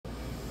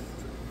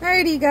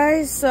Alrighty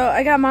guys, so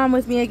I got Mom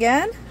with me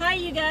again. Hi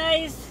you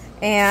guys.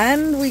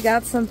 And we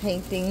got some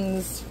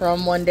paintings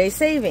from One Day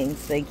Savings.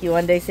 Thank you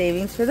One Day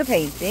Savings for the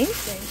painting.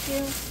 Thank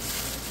you.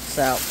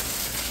 So,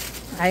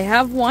 I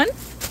have one.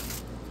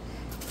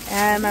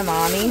 And my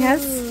mommy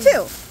has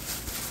two.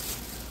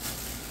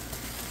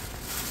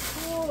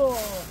 Cool.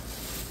 Let's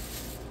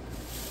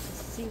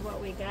see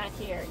what we got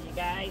here, you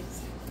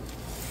guys.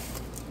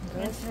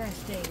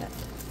 Interesting.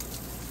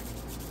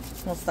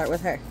 We'll start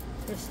with her.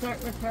 We'll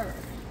start with her.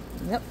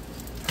 Yep.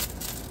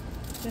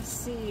 Let's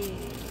see.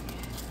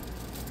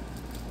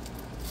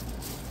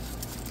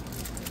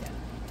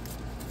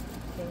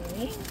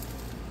 Okay.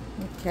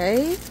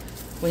 Okay.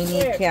 We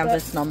need Here,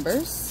 canvas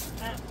numbers.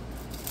 I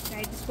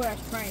swear I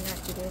was trying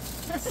not to do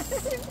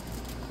this.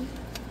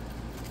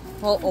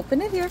 Well,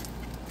 open it here.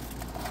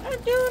 I'm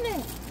doing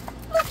it.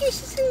 Look, you should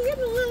see, I'm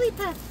a lily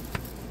pad.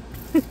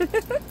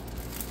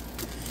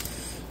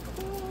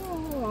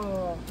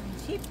 Cool.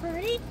 Is she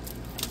pretty?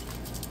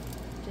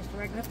 Just a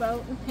regular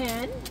boat and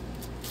pen.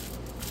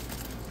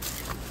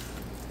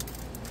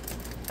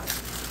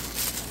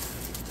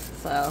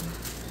 So,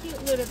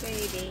 Cute little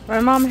baby. my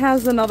mom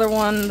has another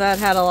one that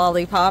had a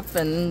lollipop,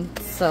 and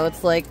so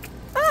it's like,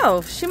 oh,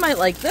 she might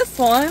like this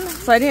one.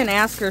 So I didn't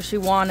ask her if she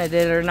wanted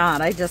it or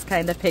not. I just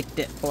kind of picked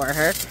it for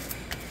her.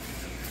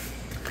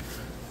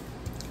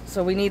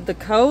 So we need the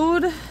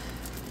code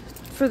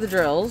for the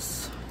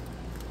drills.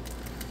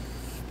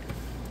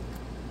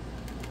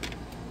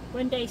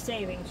 One day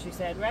savings, you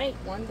said, right?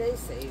 One Day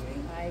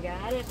Saving. I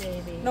got it,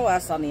 baby. No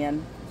S on the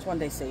end. It's One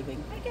Day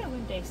Saving. I got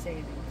one day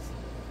savings.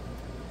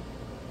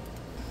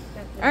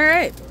 All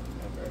right.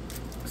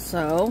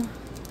 So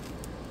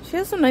she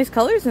has some nice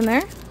colors in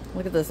there.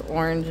 Look at this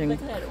orange and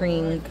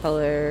cream orange.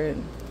 color.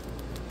 And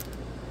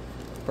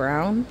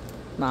brown,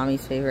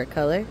 Mommy's favorite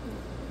color.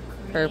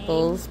 Green.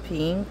 Purples,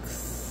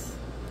 pinks,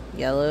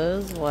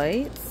 yellows,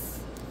 whites.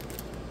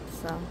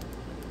 So,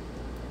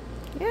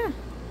 yeah.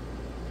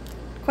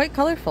 Quite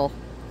colorful.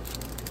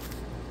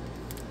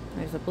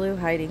 There's a blue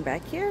hiding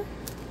back here.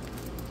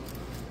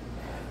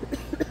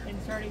 And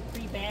it's already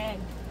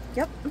pre-bagged.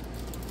 Yep.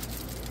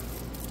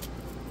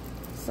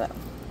 So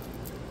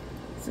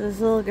this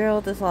little girl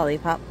with this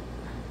lollipop.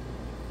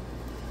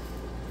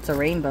 It's a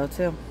rainbow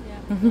too. Yeah.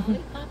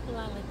 Lollipop,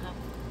 lollipop.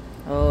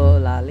 Oh,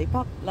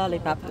 lollipop,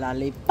 lollipop,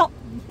 lollipop.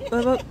 Bum,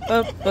 bum,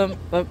 bum, bum,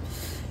 bum.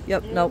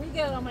 Yep, There nope. we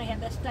go. I'm gonna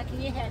have that stuck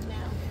in your head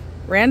now.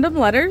 Random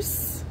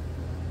letters.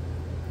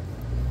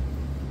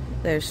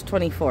 There's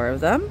 24 of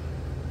them.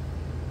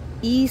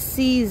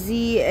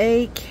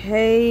 ECZAK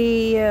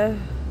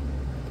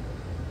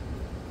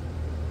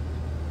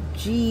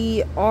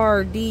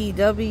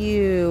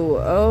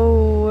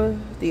GRDWO.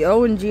 The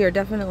O and G are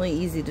definitely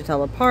easy to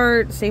tell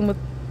apart. Same with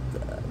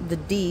the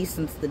D,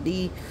 since the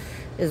D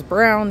is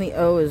brown, the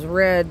O is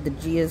red, the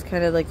G is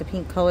kind of like the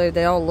pink color.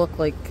 They all look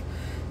like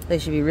they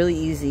should be really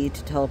easy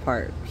to tell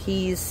apart.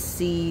 P's,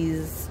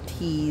 C's,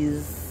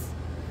 T's.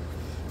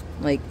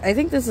 Like, I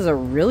think this is a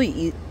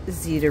really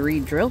easy to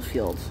read drill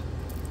field.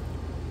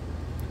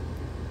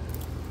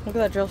 Look at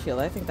that drill field.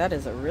 I think that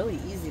is a really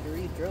easy to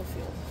read drill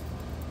field.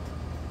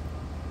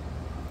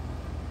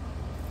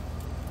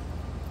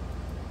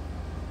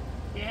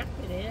 Yep,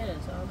 it is.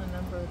 All the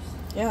numbers.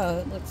 Yeah,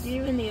 it looks...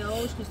 Even the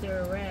O's, because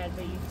they're red,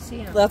 but you can see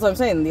them. That's what I'm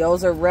saying. The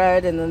O's are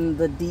red, and then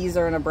the D's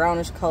are in a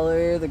brownish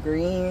color. The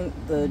green,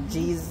 the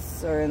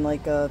G's are in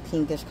like a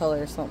pinkish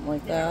color or something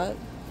like that.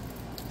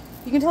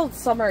 You can tell it's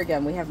summer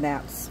again. We have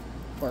gnats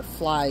or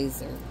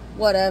flies or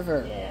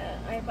whatever. Yeah,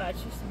 I bought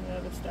you some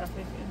other stuff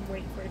and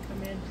wait for it to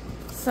come in.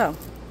 So,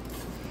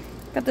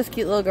 got this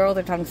cute little girl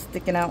with her tongue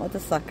sticking out with a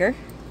sucker.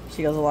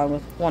 She goes along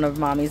with one of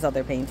Mommy's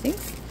other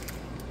paintings.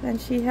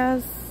 And she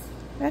has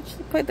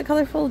actually quite the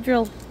colorful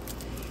drill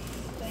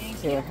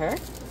Thank to you. her.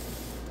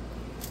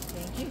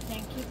 Thank you,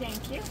 thank you,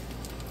 thank you.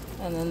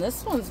 And then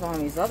this one's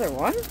Mommy's other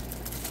one.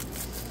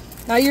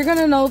 Now you're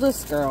gonna know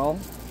this girl.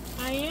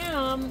 I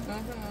am.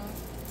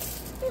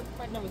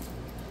 My nose.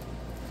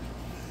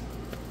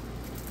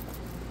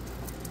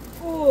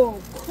 Oh,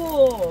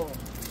 cool.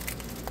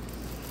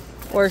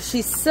 Or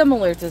she's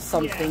similar to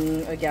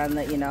something, again,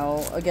 that, you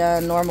know,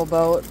 again, normal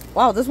boat.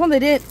 Wow, this one they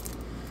did.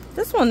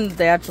 This one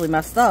they actually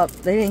messed up.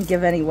 They didn't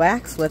give any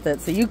wax with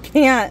it, so you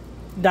can't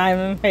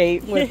diamond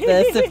paint with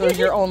this if it was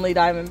your only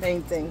diamond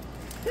painting.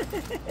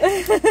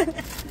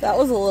 That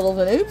was a little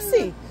bit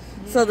oopsie. Yeah.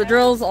 So the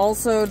drills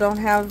also don't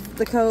have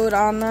the code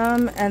on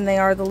them, and they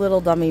are the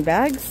little dummy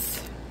bags,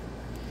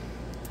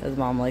 as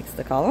Mom likes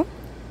to call them.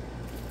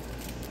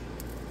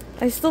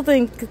 I still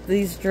think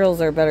these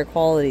drills are better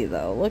quality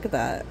though. Look at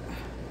that.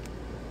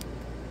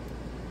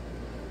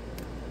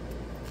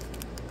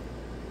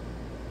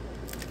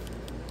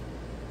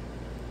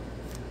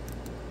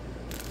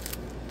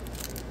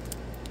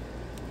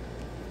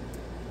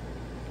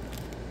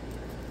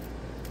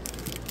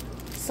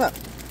 So,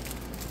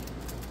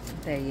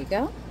 there you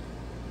go.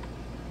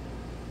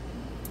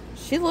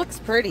 She looks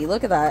pretty.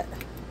 Look at that.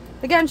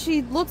 Again,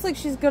 she looks like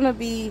she's gonna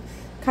be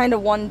kind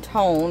of one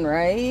tone,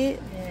 right?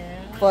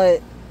 Yeah.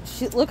 But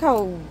she, look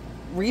how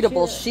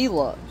readable she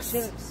looks.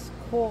 She looks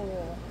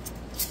Cool.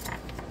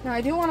 Now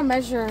I do want to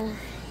measure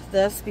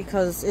this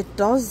because it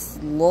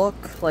does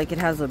look like it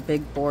has a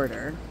big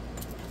border.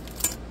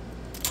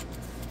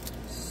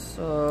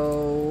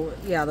 So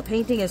yeah, the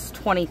painting is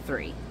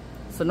 23.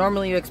 So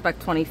normally you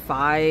expect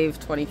 25,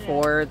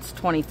 24, yeah. It's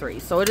 23.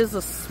 So it is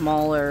a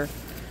smaller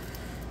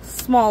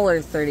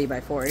 30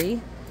 by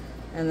 40.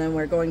 And then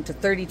we're going to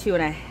 32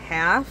 and a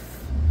half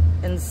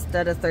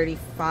instead of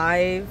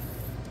 35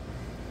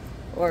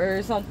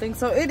 or something.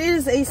 So it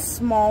is a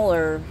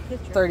smaller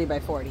 30 by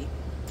 40.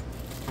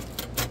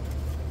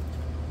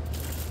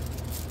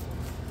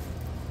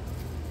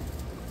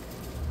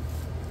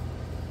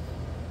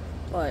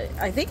 But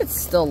I think it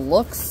still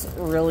looks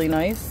really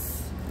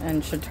nice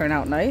and should turn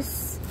out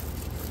nice.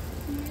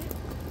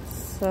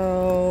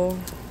 So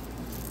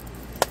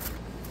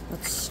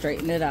let's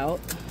straighten it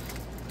out.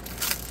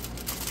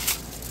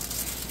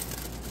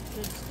 Does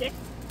it stick?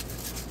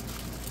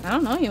 I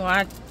don't know, you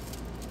want?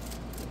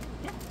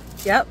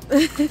 Yeah. Yep.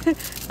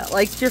 That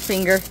likes your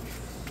finger.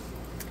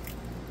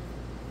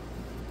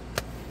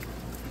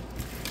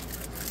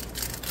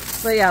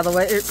 So yeah, the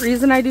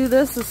reason I do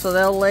this is so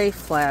they'll lay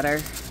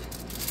flatter.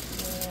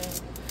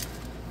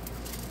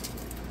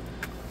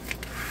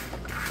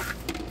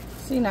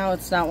 See, now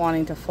it's not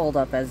wanting to fold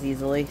up as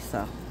easily,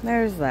 so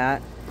there's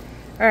that.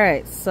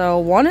 Alright, so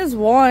 1 is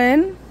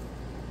 1,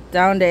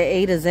 down to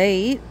 8 is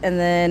 8, and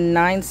then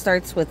 9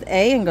 starts with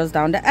A and goes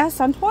down to S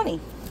on 20.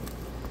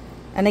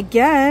 And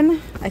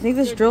again, I think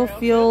this drill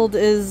field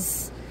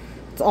is,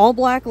 it's all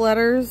black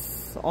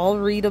letters, all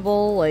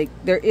readable, like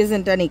there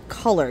isn't any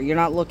color. You're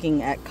not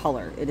looking at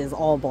color. It is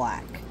all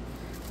black.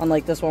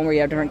 Unlike this one where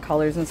you have different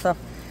colors and stuff.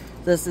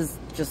 This is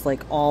just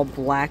like all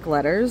black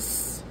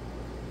letters.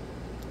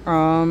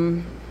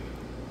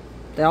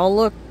 They all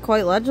look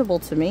quite legible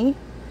to me.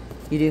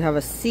 You do have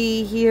a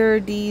C here,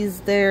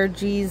 D's there,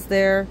 G's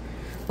there.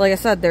 Like I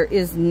said, there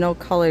is no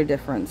color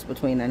difference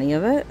between any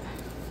of it.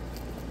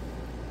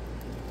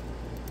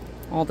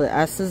 All the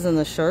S's in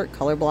the shirt,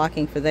 color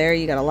blocking for there.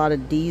 You got a lot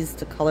of D's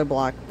to color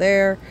block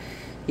there.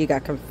 You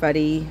got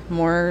confetti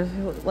more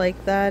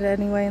like that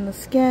anyway in the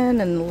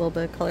skin, and a little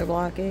bit of color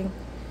blocking.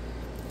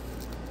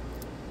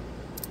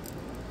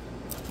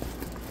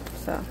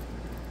 So,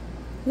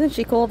 isn't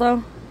she cool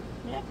though?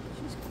 Yeah,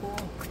 she's cool.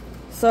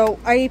 So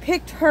I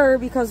picked her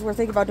because we're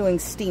thinking about doing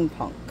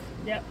steampunk.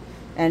 Yep.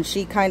 And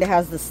she kind of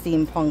has the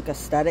steampunk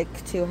aesthetic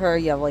to her.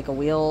 You have like a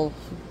wheel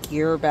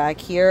gear back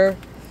here.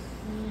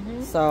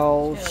 Mm-hmm.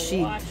 So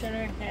she watch on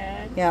her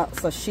head. Yeah,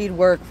 so she'd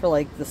work for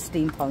like the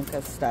steampunk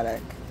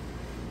aesthetic.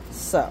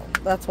 So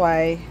that's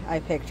why I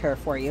picked her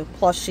for you.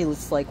 Plus she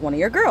looks like one of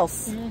your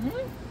girls.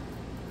 Mm-hmm.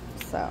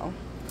 So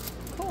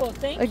cool,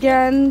 thank you.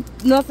 Again,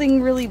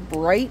 nothing really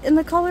bright in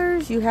the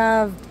colors. You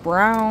have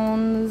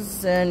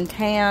browns and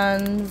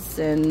tans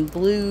and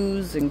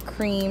blues and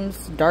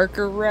creams,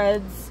 darker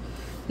reds.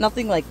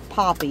 Nothing like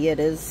poppy. It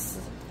is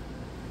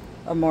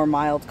a more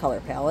mild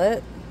color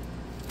palette.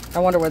 I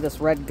wonder where this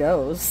red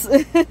goes.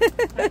 I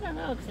don't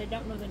know, because I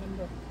don't know the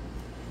number.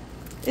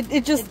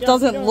 It just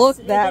doesn't look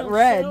that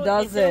red,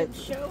 does it?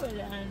 Don't show it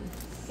on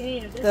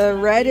any of this. The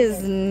red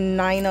is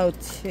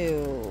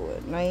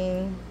 902.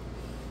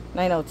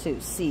 902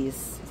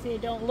 C's. See,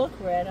 it don't look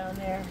red on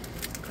there.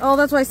 Oh,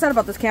 that's what I said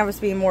about this canvas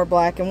being more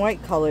black and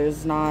white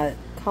colors, not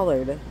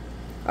colored.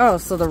 Oh,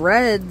 so the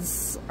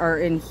reds are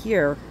in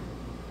here.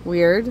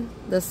 Weird.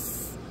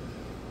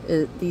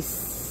 These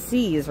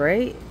C's,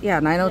 right? Yeah,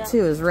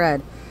 902 is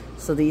red.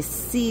 So these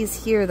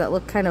C's here that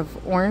look kind of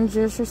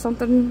orangish or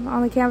something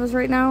on the canvas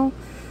right now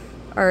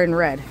are in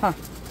red. Huh.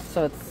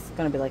 So it's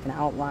going to be like an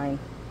outline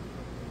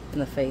in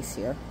the face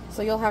here.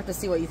 So you'll have to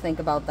see what you think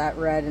about that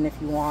red and if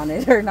you want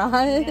it or not.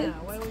 Yeah,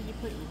 why would you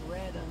put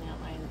red on that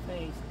line of the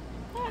face?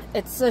 Ah.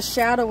 It's a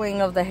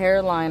shadowing of the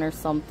hairline or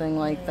something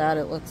like that.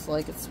 It looks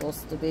like it's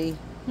supposed to be.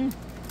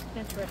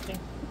 Interesting.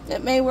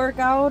 It may work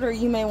out, or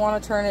you may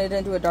want to turn it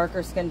into a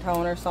darker skin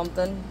tone or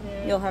something.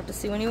 Yeah. You'll have to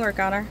see when you work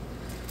on her.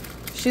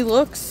 She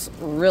looks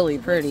really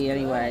pretty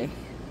anyway.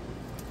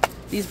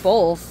 These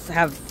both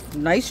have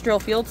nice drill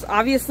fields.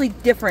 Obviously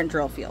different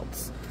drill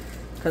fields.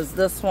 Because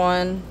this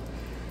one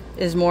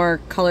is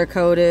more color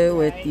coded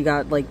with, you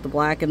got like the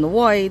black and the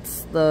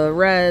whites, the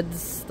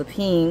reds, the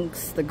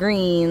pinks, the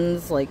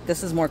greens. Like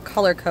this is more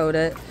color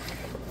coded.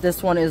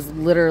 This one is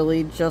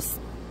literally just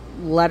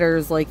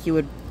letters like you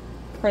would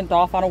print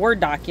off on a Word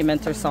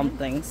document or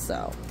something.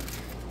 So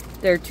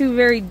they're two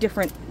very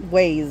different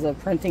ways of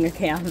printing a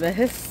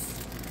canvas.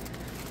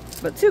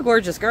 But two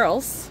gorgeous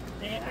girls.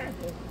 They are.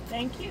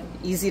 Thank you.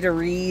 Easy to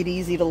read,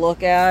 easy to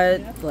look at.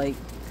 Yep. Like,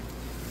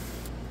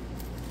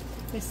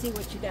 let's see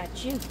what you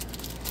got you.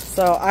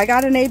 So I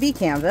got an AB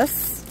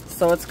canvas.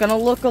 So it's gonna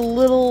look a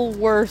little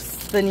worse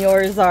than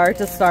yours are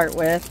to start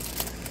with.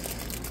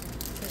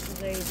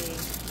 This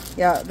is AB.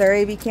 Yeah, their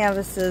AB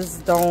canvases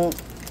don't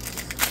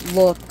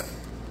look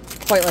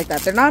quite like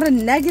that. They're not a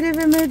negative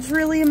image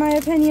really in my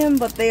opinion,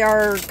 but they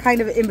are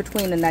kind of in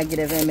between a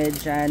negative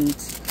image and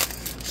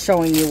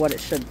showing you what it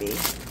should be.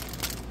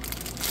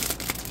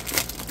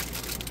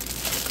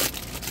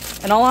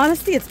 In all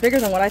honesty, it's bigger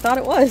than what I thought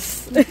it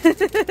was.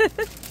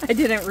 I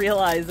didn't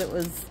realize it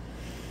was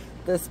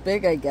this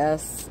big, I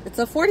guess. It's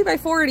a 40 by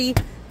 40,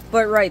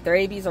 but right, their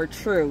ABs are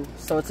true.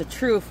 So it's a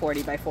true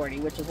 40 by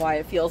 40, which is why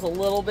it feels a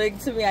little big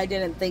to me. I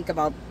didn't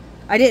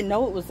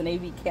know it was an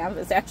AB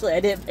canvas. Actually, I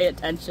didn't pay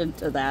attention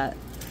to that.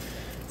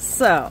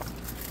 So,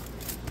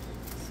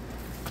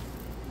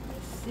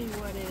 let's see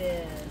what it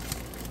is.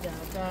 Dun,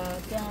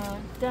 dun,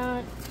 dun,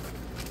 dun.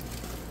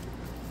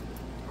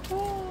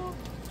 Cool.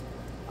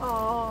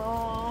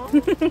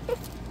 Aww.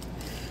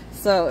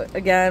 So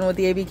again, with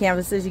the AB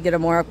canvases, you get a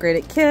more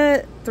upgraded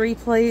kit,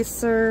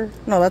 3-placer.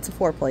 No, that's a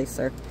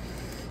 4-placer.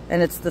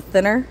 And it's the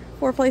thinner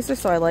 4-placer,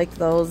 so I like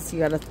those. You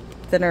got a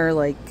thinner,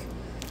 like,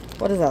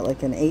 what is that,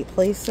 like an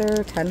 8-placer,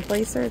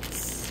 10-placer?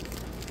 It's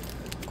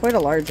quite a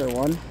larger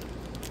one.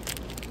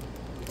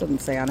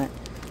 Doesn't say on it.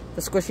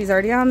 The squishy's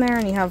already on there,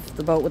 and you have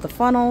the boat with the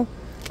funnel.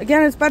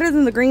 Again, it's better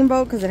than the green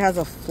boat because it has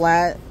a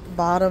flat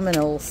bottom and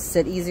it'll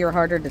sit easier,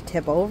 harder to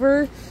tip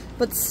over.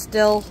 But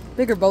still,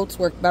 bigger boats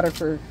work better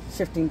for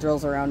shifting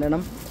drills around in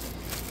them.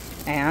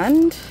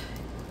 And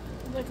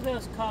look at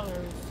those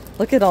colors.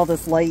 Look at all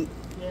this light.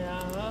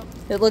 Yeah.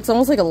 It looks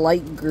almost like a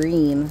light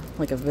green,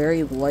 like a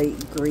very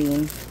light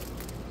green.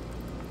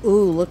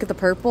 Ooh, look at the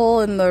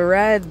purple and the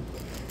red.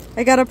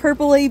 I got a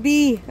purple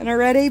AB and a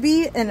red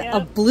AB and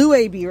a blue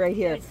AB right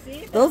here. I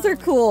see those are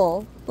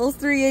cool. Those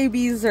 3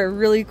 ABs are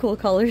really cool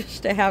colors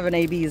to have in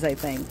ABs, I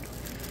think.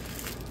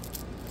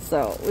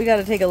 So we got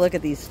to take a look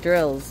at these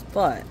drills,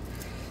 but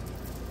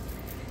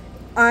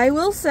I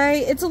will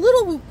say it's a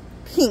little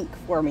pink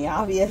for me,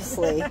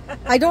 obviously.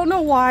 I don't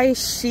know why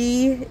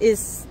she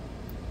is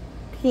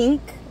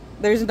pink.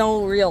 There's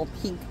no real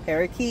pink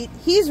parakeet.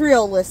 He's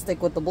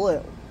realistic with the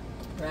blue.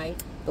 Right?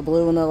 The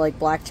blue and the like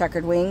black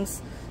checkered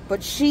wings.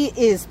 But she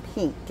is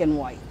pink and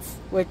white,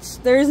 which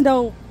there's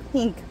no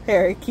pink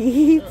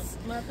parakeets.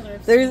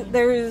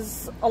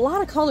 There's a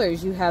lot of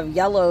colors. You have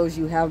yellows,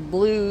 you have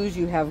blues,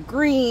 you have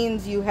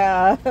greens, you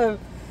have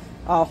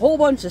a whole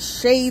bunch of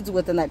shades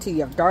within that too.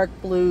 You have dark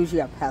blues, you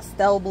have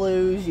pastel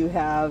blues, you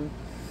have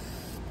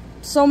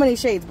so many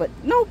shades, but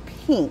no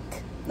pink.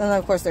 And then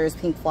of course there's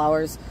pink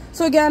flowers.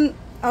 So again,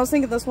 I was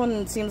thinking this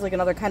one seems like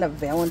another kind of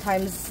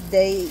Valentine's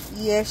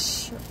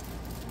Day-ish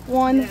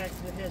one. Yeah,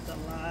 it has a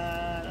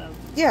lot of...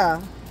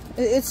 Yeah,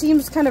 it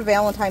seems kind of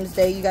Valentine's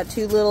Day. You got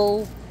 2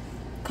 little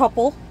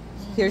couple.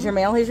 Here's your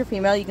male, here's your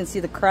female. You can see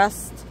the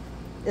crest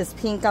is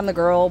pink on the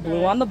girl,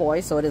 blue on the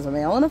boy, so it is a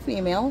male and a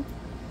female.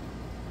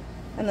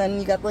 And then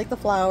you got like the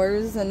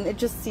flowers, and it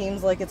just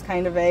seems like it's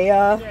kind of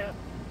a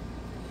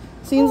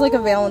seems like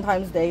a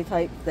Valentine's Day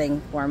type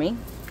thing for me.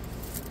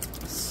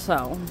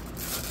 So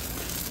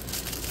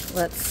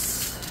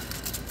let's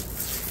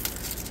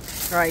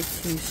try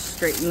to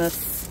straighten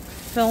this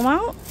film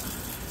out.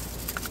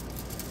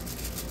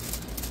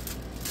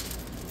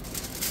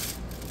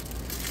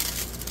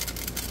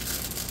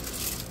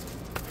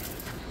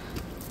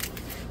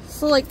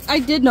 So, like, I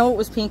did know it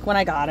was pink when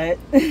I got it.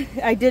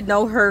 I did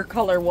know her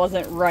color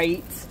wasn't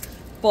right,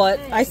 but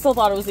I still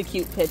thought it was a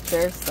cute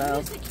picture, so.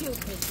 It's a cute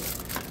picture.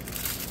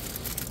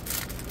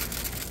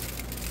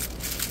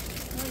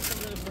 I like the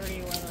little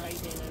birdie one I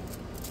did.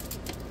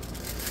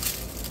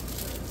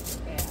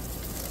 Yeah.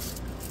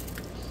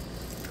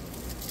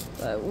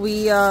 But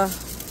we,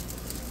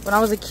 when I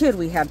was a kid,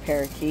 we had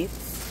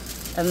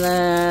parakeets. And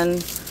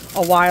then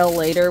a while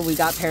later, we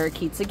got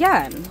parakeets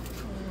again.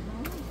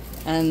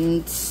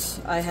 And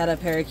I had a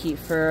parakeet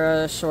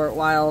for a short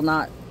while,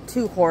 not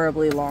too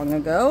horribly long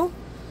ago.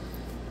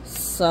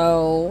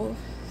 So,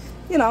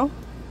 you know,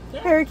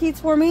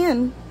 parakeets for me,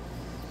 and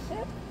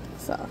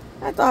so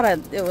I thought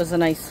it was a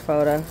nice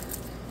photo.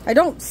 I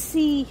don't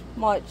see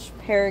much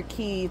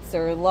parakeets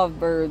or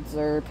lovebirds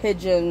or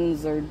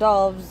pigeons or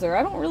doves, or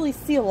I don't really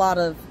see a lot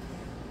of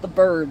the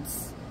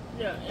birds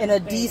in a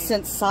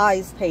decent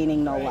size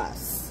painting, no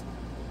less.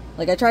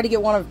 Like, I tried to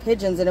get one of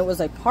pigeons, and it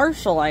was a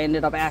partial I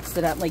ended up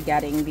accidentally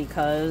getting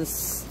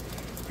because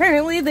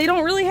apparently they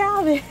don't really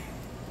have it,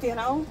 you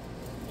know?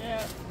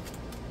 Yeah.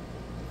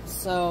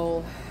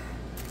 So,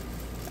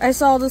 I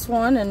saw this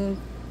one, and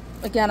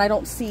again, I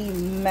don't see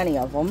many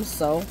of them,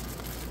 so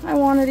I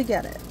wanted to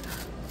get it.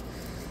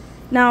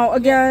 Now,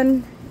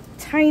 again,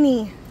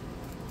 tiny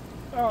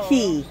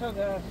key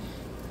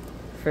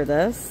for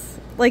this.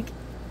 Like,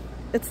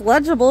 it's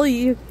legible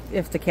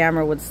if the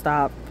camera would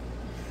stop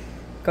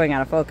going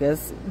out of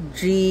focus.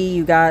 G,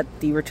 you got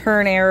the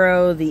return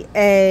arrow, the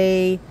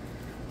A,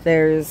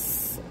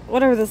 there's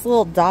whatever this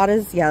little dot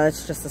is. Yeah,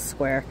 that's just a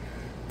square.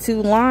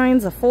 2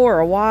 lines, a 4,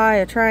 a Y,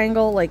 a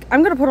triangle. Like,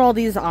 I'm gonna put all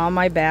these on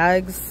my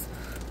bags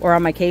or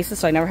on my cases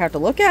so I never have to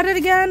look at it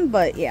again,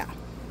 but yeah.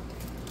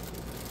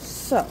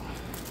 So,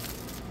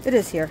 it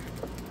is here.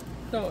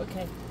 Oh,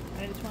 okay.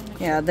 I just want to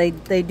make Yeah, they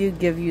do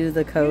give you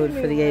the code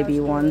for the AB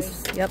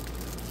ones. Yep.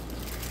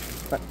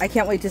 But I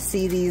can't wait to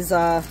see these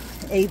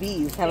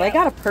ABs. Have I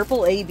got a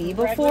purple AB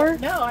before?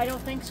 No, I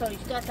don't think so.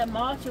 You've got the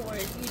module where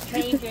you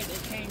change it,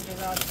 it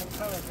changes all different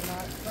colors, and now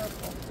it's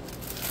purple.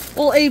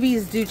 Well,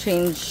 ABs do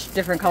change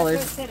different colors.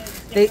 That's what I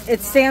said, it's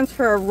It stands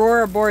for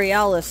Aurora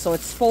Borealis, so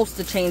it's supposed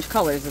to change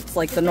colors. It's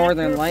like the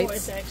Northern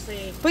Lights.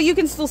 Actually, But you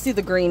can still see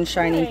the green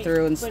shining right,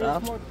 through and but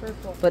stuff. It's more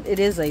purple. But it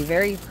is a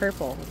very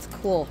purple. It's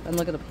cool. And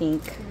look at the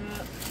pink.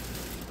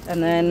 Yeah.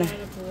 And then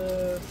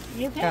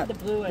You've got had the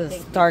blue, I this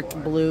think. dark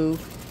before. blue,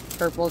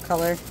 purple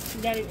color.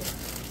 You gotta-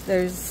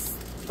 There's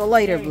the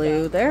lighter There you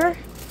blue go. there.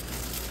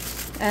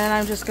 And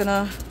I'm just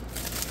gonna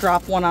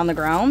drop one on the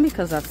ground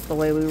because that's the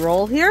way we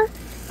roll here.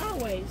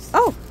 Always.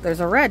 Oh, there's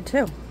a red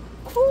too.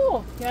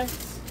 Cool.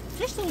 Yes.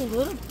 Just a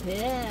little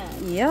bit.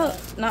 Yep,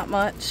 not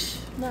much.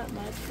 Not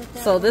much. But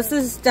that So this one-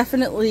 is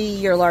definitely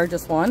your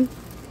largest one.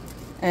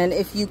 And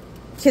if you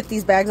kit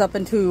these bags up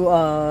into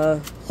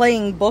a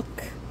playing book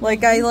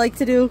like I like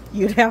to do,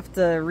 you'd have to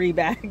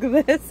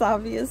rebag this,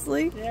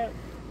 obviously. Yeah.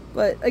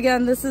 But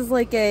again, this is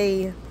like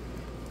a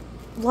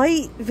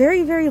light,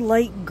 very, very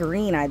light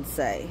green, I'd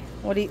say.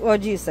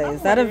 What'd you say?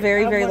 Is that a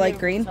very, very light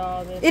green?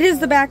 It is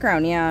the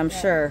background, yeah, I'm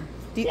sure.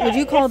 Would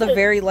you call it a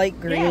very light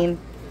green?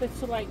 Yeah,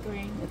 it's a light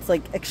green. It's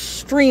like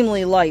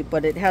extremely light,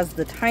 but it has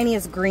the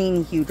tiniest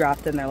green hue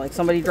dropped in there. Like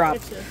somebody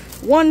dropped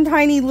one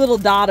tiny little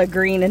dot of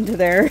green into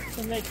their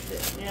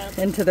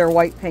into their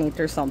white paint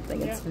or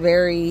something. It's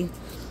very.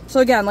 So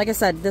again, like I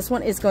said, this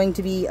one is going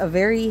to be a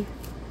very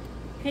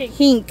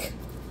pink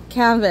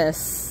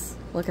canvas.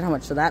 Look at how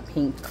much of that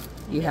pink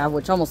you have,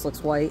 which almost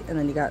looks white, and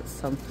then you got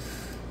some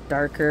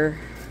darker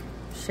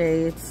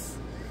shades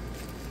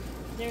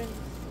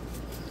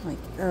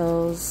like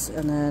those,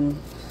 and then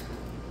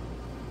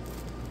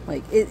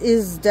like it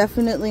is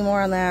definitely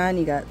more on that, and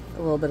you got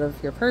a little bit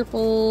of your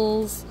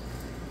purples,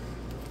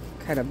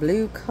 kind of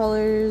blue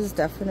colors,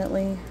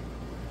 definitely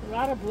a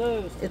lot of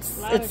blues.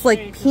 It's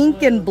like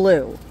pink and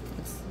blue.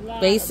 It's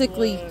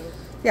basically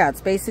yeah,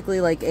 it's basically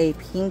like a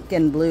pink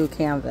and blue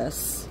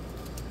canvas.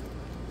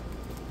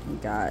 You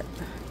got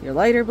your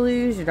lighter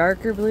blues, your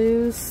darker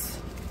blues.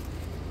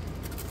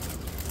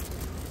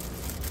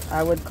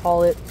 I would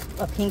call it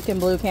a pink and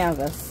blue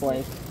canvas.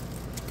 Like,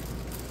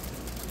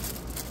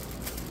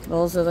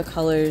 those are the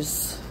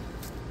colors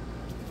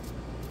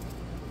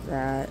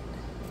that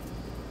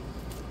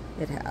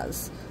it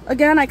has.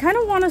 Again, I kind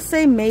of want to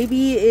say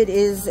maybe it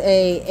is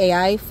a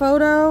AI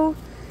photo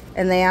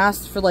and they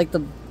asked for like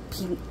the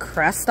pink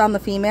crest on the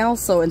female,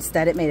 so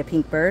instead it made a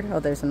pink bird. Oh,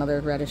 there's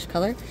another reddish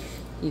color.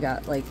 You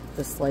got like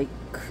this like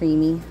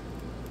creamy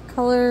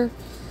color,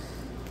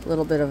 a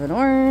little bit of an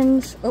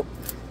orange. Oh,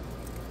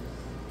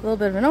 a little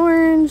bit of an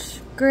orange,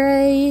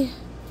 gray,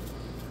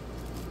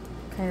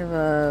 kind of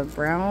a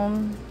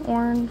brown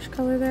orange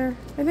color there.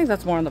 I think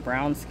that's more on the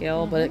brown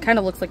scale, but it kind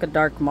of looks like a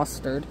dark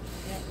mustard.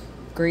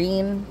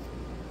 Green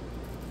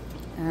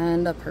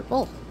and a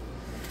purple.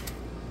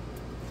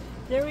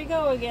 There we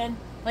go again.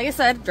 Like I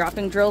said,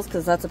 dropping drills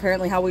because that's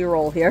apparently how we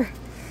roll here.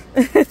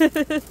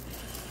 Alright,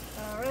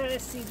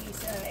 let's see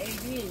these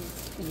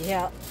ABs.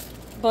 Yeah,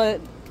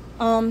 but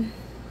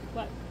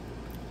What?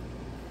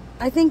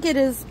 I think it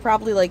is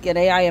probably like an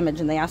AI image,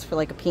 and they asked for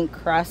like a pink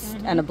crest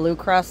and a blue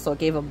crest, so it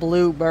gave a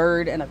blue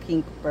bird and a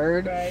pink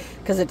bird,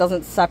 because it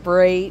doesn't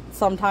separate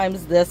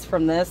sometimes this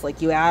from this.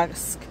 Like you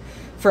ask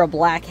for a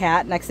black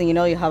hat, next thing you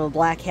know you have a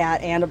black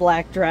hat and a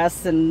black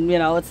dress, and you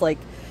know it's like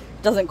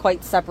doesn't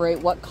quite separate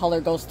what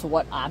color goes to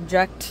what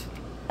object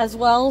as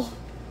well.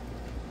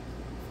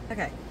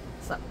 Okay,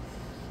 so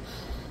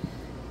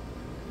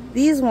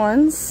these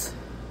ones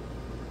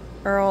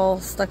are all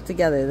stuck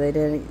together. They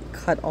didn't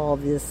cut all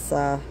this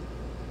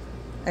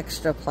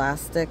extra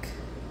plastic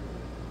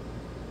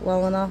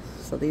well enough,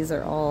 so these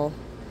are all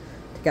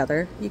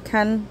together. You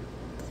can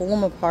pull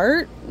them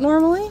apart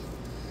normally,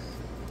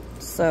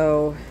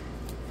 so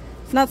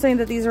it's not saying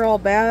that these are all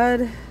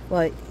bad,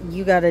 but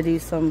you got to do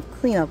some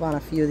cleanup on a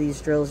few of these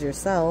drills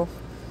yourself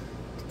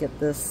to get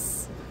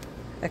this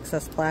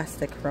excess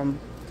plastic from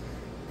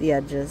the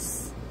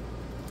edges.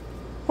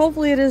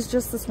 Hopefully it is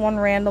just this one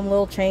random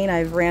little chain.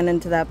 I've ran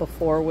into that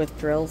before with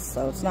drills,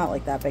 so it's not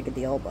like that big a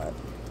deal, but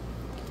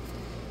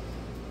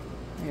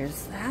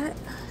there's that.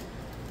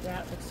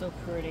 That looks so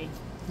pretty.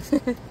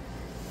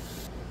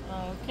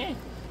 Okay.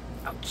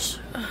 Ouch.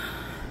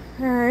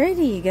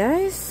 Alrighty, you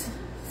guys.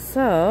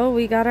 So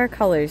we got our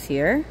colors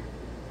here.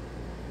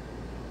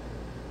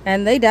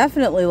 And they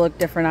definitely look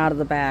different out of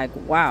the bag.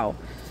 Wow.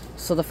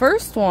 So the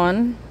first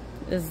one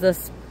is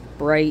this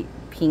bright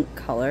pink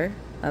color.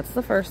 That's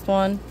the first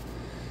one.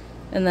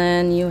 And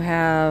then you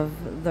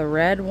have the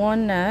red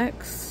one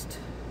next.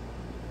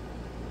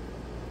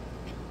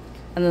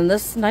 And then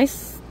this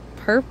nice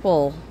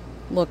purple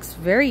looks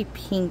very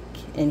pink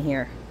in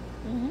here.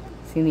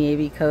 See the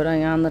AB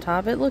coating on the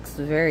top? It looks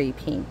very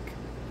pink.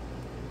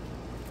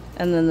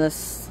 And then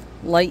this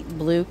light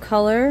blue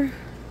color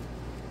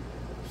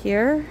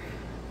here.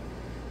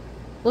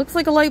 Looks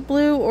like a light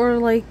blue or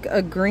like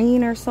a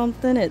green or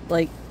something. It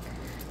like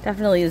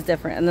definitely is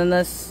different. And then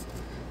this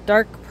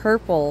dark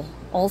purple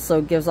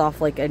also gives off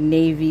like a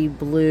navy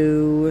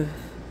blue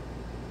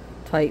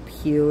type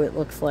hue, it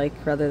looks like,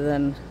 rather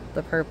than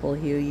the purple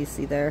hue you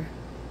see there.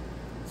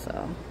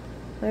 So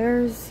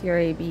there's your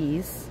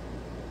ABs.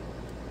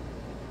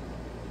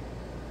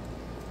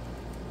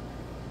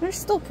 They're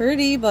still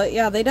pretty, but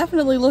yeah, they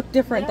definitely look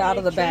different out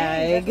of the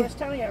bag. That's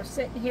what I was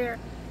telling you.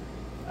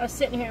 I was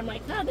sitting here, I'm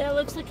like, oh, that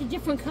looks like a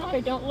different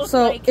color. Don't look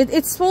so like...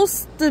 it's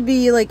supposed to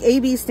be like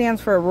AB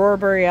stands for Aurora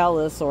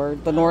Borealis or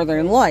the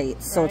Northern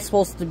Lights. So it's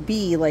supposed to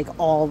be like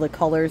all the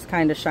colors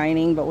kind of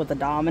shining, but with a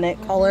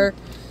dominant color.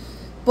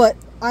 But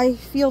I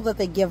feel that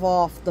they give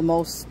off the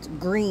most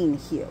green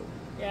hue.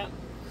 Yeah.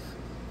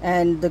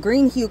 And the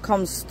green hue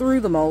comes through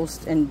the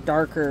most in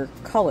darker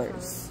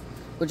colors,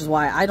 which is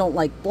why I don't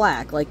like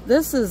black. Like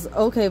this is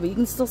okay, but you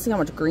can still see how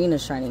much green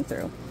is shining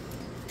through.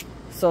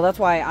 So that's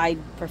why I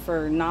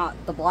prefer not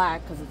the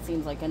black, because it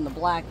seems like in the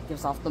black it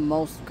gives off the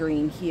most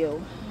green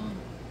hue.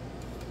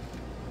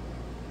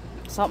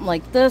 Something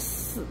like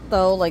this,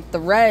 though, like the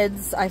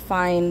reds, I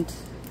find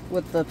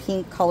with the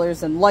pink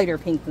colors and lighter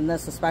pink than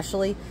this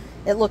especially,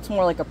 it looks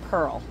more like a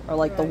pearl. Or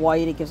like the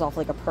white, it gives off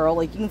like a pearl.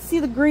 Like you can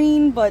see the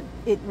green, but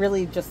it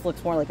really just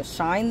looks more like a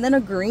shine than a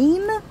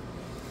green.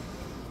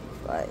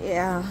 But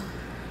yeah.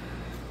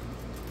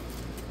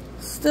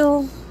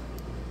 Still,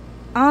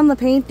 on the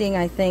painting,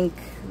 I think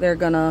they're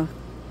gonna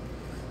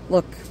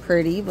look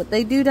pretty, but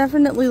they do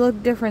definitely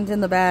look different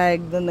in the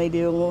bag than they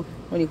do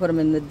when you put them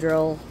in the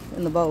drill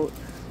in the boat.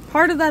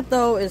 Part of that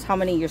though is how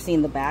many you're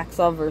seeing the backs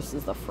of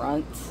versus the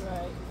front.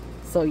 Right.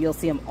 So you'll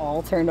see them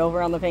all turned over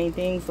on the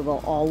painting, so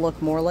they'll all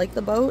look more like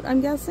the boat,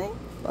 I'm guessing.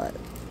 But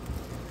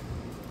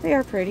they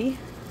are pretty.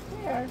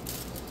 They are.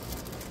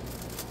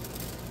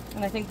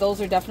 And I think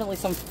those are definitely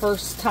some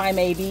first time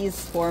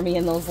ABs for me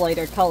in those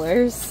lighter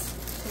colors.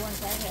 The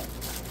ones I have.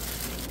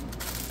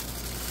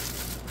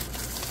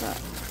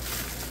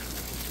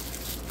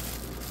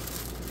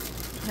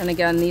 And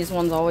again, these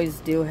ones always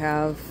do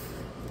have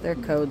their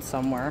code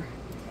somewhere.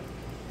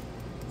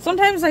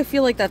 Sometimes I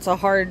feel like that's a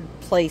hard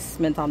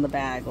placement on the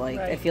bag. Like,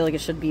 I feel like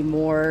it should be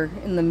more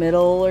in the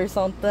middle or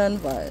something,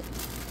 but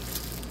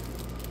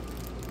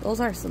those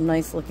are some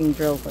nice looking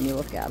drills when you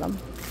look at them.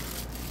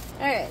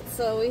 Alright,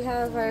 so we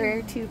have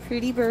our two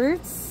pretty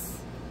birds.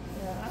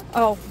 Yeah.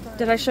 Oh,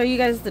 did I show you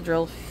guys the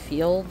drill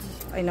field?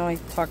 I know I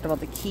talked about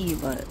the key,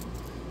 but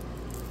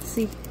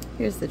see,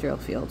 here's the drill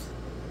field.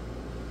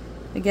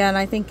 Again,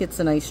 I think it's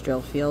a nice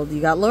drill field.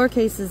 You got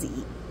lowercases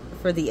e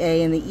for the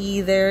A and the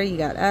E there. You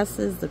got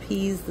S's, the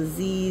P's, the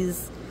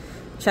Z's,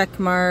 check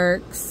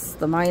marks,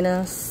 the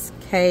minus,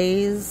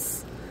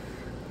 K's,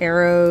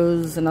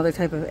 arrows, another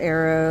type of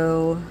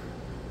arrow.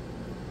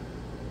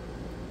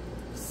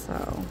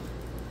 So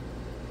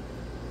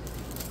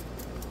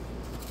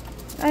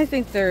I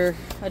think they're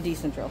a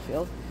decent drill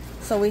field.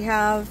 So we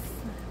have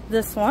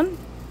this one,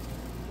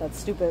 that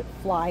stupid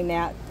fly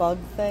gnat bug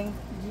thing.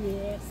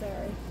 Yeah,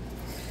 sorry.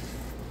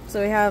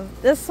 So we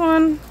have this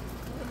one,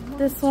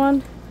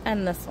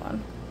 and this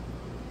one.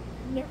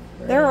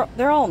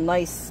 They're all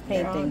nice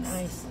paintings. They're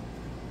all nice.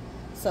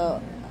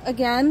 So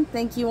again,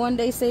 thank you One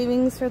Day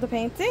Savings for the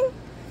painting,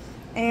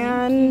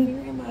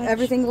 and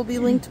everything will be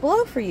linked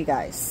below for you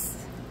guys.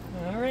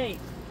 All right.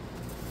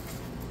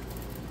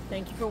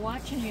 Thank you for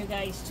watching, you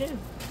guys too.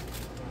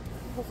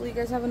 Hopefully you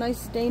guys have a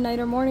nice day, night,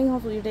 or morning.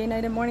 Hopefully your day,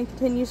 night, and morning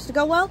continues to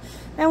go well,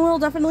 and we'll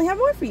definitely have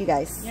more for you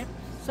guys. Yep.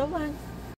 So long.